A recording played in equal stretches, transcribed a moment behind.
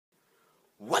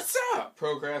What's up,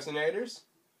 procrastinators?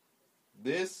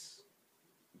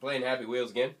 Playing Happy Wheels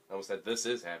again. I almost said this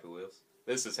is Happy Wheels.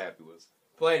 This is Happy Wheels.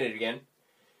 Playing it again.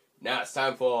 Now it's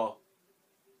time for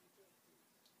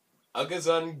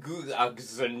Agazon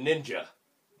Ninja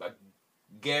by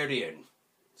Guardian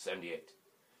 78.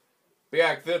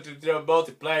 Back filter to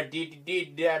multiplier D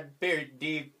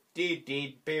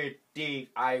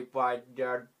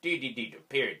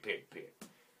period.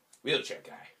 Wheelchair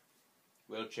guy.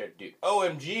 Wheelchair dude.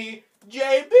 OMG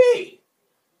JB!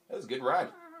 That was a good rhyme.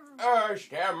 I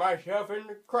stab myself in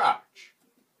the crotch.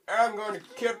 I'm going to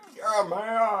kick my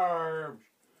arms.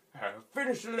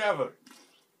 Finish the level.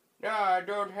 No, I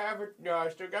don't have it. No, I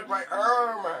still got my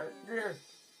arm.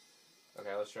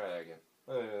 Okay, let's try that again.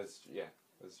 Let's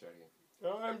try it again.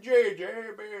 OMG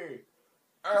JB!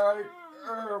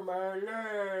 My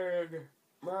leg.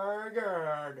 My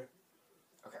God.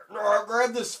 Okay, no,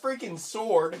 grab this freaking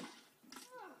sword.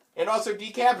 And also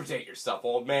decapitate yourself,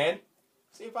 old man.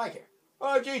 See if I can.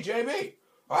 Oh, gee, JB.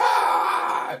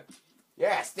 Ah!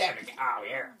 Yeah, stab it. Oh,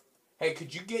 yeah. Hey,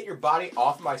 could you get your body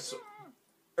off my sword?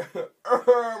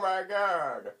 Oh, my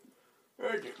God.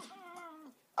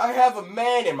 I have a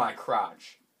man in my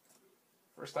crotch.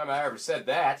 First time I ever said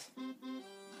that.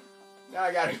 Now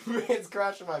I got a man's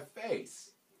crotch in my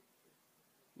face.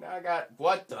 Now I got,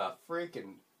 what the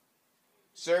freaking...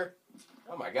 Sir?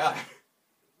 Oh, my God.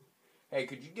 Hey,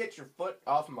 could you get your foot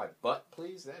off of my butt,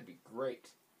 please? That'd be great.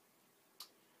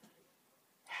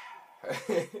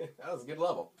 That was a good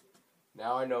level.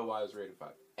 Now I know why I was rated 5.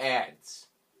 Ads.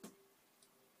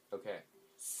 Okay.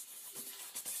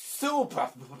 Super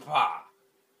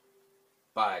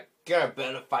by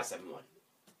Garabella 571.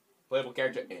 Playable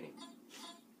character any.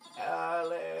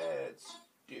 Let's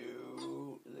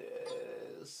do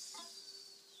this.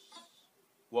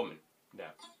 Woman.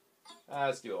 No.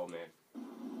 Let's do old man.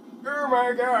 Oh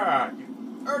my God!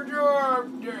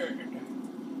 I'm dead!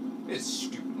 This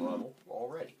stupid level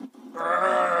already.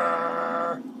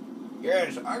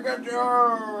 Yes, I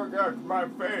got my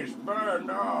face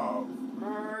burned off.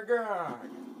 My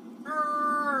God!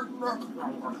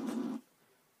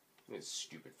 This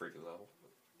stupid freaking level.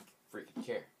 Freaking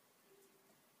care.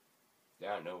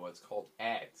 Now I know what's called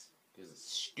ads. Because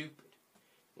it's stupid.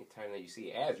 Anytime that you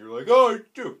see ads, you're like, oh, it's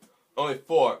stupid. Only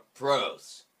for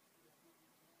pros.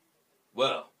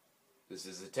 Well, this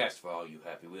is a test for all you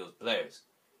Happy Wheels players.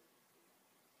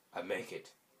 I make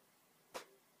it.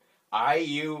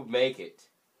 You make it.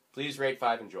 Please rate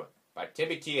 5 and join. By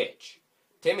Timmy TH.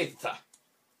 Timothy.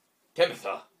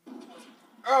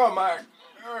 Oh my...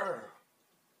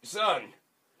 son.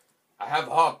 I have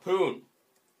a harpoon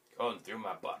going through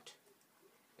my butt.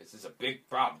 This is a big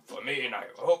problem for me and I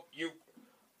hope you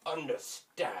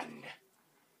understand.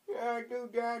 Yeah, I do,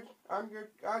 Dad. I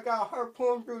got a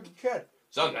harpoon through the chest.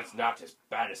 Son, that's not as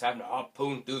bad as having a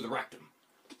harpoon through the rectum.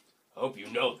 I hope you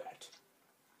know that.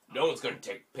 No one's going to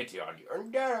take pity on you. I'm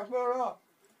dead, I fell off.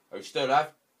 Are you still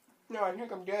alive? No, I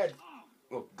think I'm dead.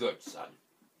 Well, good, son.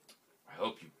 I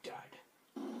hope you died.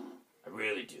 I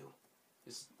really do.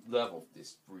 This level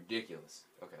is ridiculous.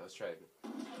 Okay, let's try it.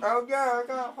 Oh, yeah, I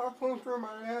got a harpoon through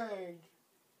my leg.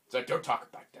 So don't talk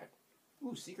about that.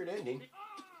 Ooh, secret ending.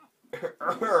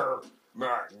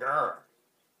 My God.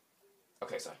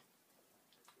 Okay, son.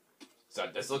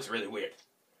 Son, this looks really weird.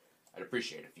 I'd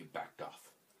appreciate it if you backed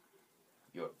off.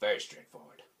 You are very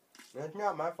straightforward. That's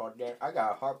not my fault, Dad. I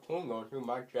got a harpoon going through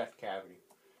my chest cavity.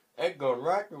 It's going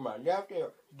right through my left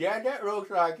ear. Dad, that looks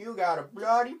like you got a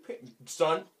bloody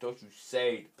Son, don't you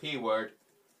say the P word.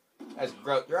 That's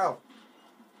gross.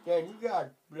 Dad, you got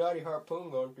a bloody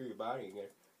harpoon going through your body again.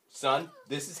 Son,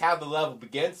 this is how the level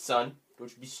begins, son. Don't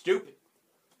you be stupid.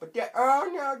 But Dad, oh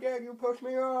no, Dad, you pushed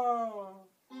me off.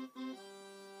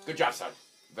 Good job, son.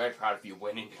 Very proud of you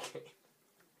winning the game.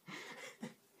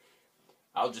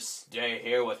 I'll just stay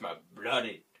here with my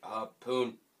bloody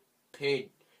harpoon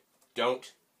pig.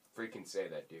 Don't freaking say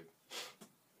that, dude.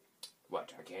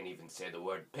 What? I can't even say the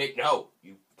word pig. No,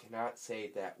 you cannot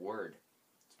say that word.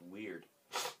 It's weird.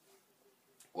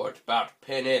 What about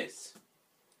pin is?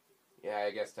 Yeah,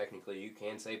 I guess technically you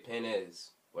can say pin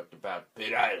is. What about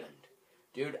Pit Island?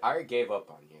 Dude, I already gave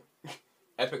up on you.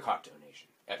 Epic Heart Donation.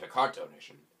 Epic Heart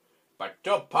Donation. By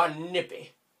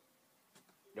Topanippy.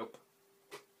 Nope.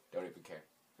 Don't even care.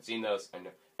 I've seen those. I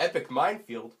know. Epic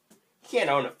Minefield. You can't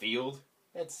own a field.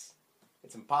 It's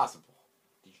impossible.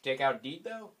 Did you take out deed,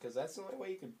 though? Because that's the only way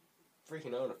you could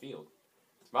freaking own a field.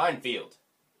 It's Minefield.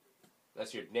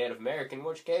 Unless you're Native American, in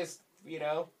which case, you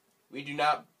know, we do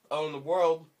not own the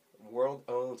world. The world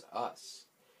owns us.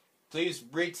 Please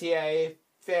read TIA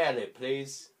fairly,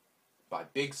 please. By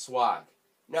Big Swag.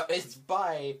 No, it's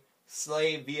by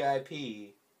Slave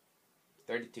VIP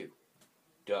 32.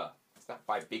 Duh. It's not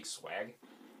by big swag.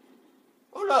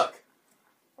 Oh, look.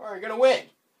 Oh, you're gonna win.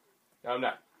 No, I'm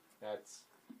not. That's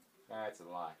a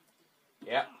lie.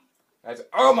 Yep.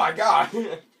 Oh my god!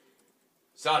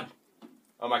 Son.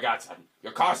 Oh my god, son.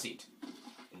 Your car seat.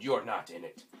 And you're not in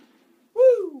it.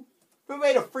 Woo! Who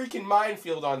made a freaking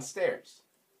minefield on stairs?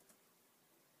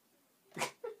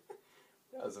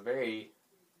 That was a very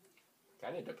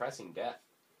kind of depressing death.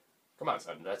 Come on,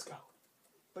 son, let's go.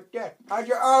 But Dad,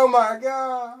 oh my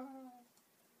god!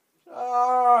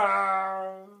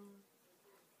 Ah.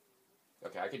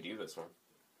 Okay, I could do this one.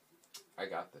 I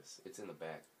got this. It's in the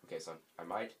bag. Okay, son, I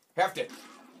might have to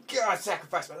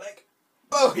sacrifice my leg.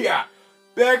 Oh yeah!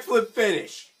 Backflip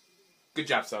finish! Good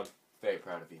job, son. Very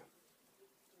proud of you.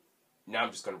 Now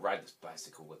I'm just gonna ride this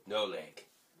bicycle with no leg.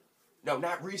 No,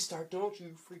 not restart. Don't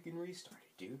you freaking restart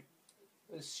it, dude.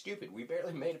 It was stupid. We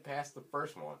barely made it past the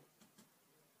first one.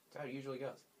 That's how it usually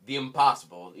goes. The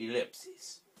Impossible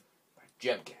Ellipses by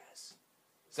Jebgaz.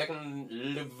 Second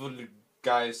level,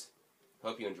 guys.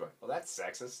 Hope you enjoy. Well, that's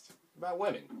sexist. About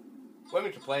women.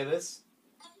 Women can play this.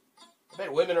 I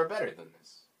bet women are better than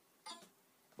this.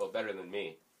 Well, better than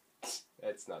me.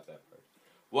 It's not that hard.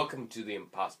 Welcome to the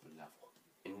Impossible level.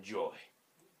 Enjoy.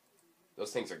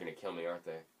 Those things are going to kill me, aren't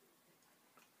they?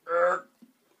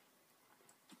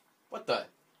 What the?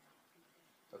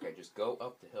 Okay, just go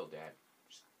up the hill, Dad.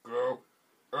 Just go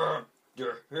up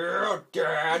the hill,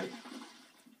 Dad.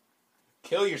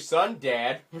 Kill your son,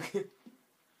 Dad.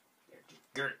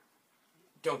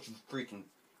 Don't you freaking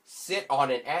sit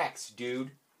on an axe,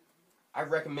 dude. I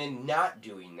recommend not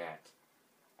doing that.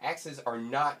 Axes are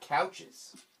not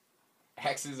couches.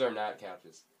 Axes are not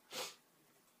couches.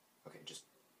 Okay, just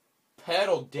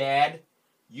pedal, Dad.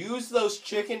 Use those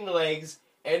chicken legs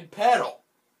and pedal.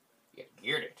 Yeah,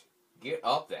 get it. Get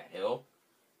up that hill.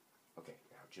 Okay,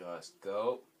 now just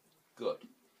go. Good.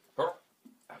 Oh,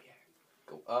 yeah.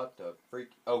 Go up the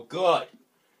freak. Oh, good.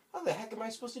 How the heck am I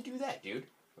supposed to do that, dude?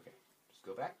 Okay, just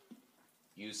go back.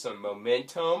 Use some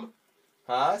momentum.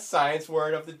 Huh? Science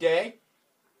word of the day.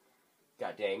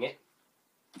 God dang it.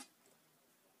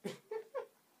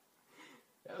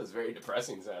 That was very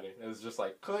depressing sounding. It was just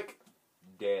like, click,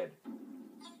 dead.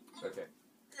 Okay.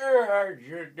 I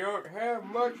just don't have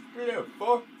much to live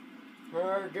for.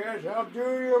 I guess I'll do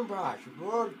the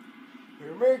impossible.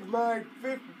 It makes my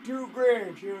 52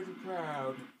 grandchildren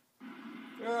proud.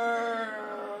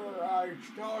 I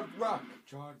start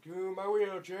rockets onto my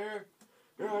wheelchair.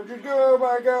 Just oh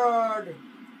my god!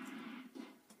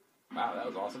 Wow, that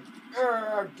was awesome.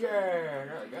 Oh,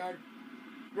 Dad,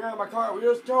 now my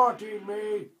cartwheel's taunting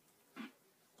me.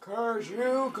 Curse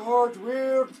you,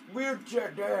 cartwheel,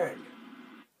 wheelchair Dad.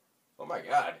 Oh my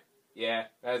god. Yeah,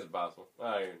 that is impossible.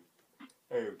 I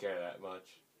don't even care that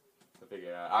much to figure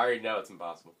it out. I already know it's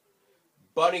impossible.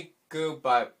 Bunny Goo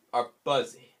by our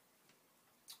Buzzy.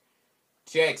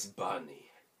 Jake's Bunny.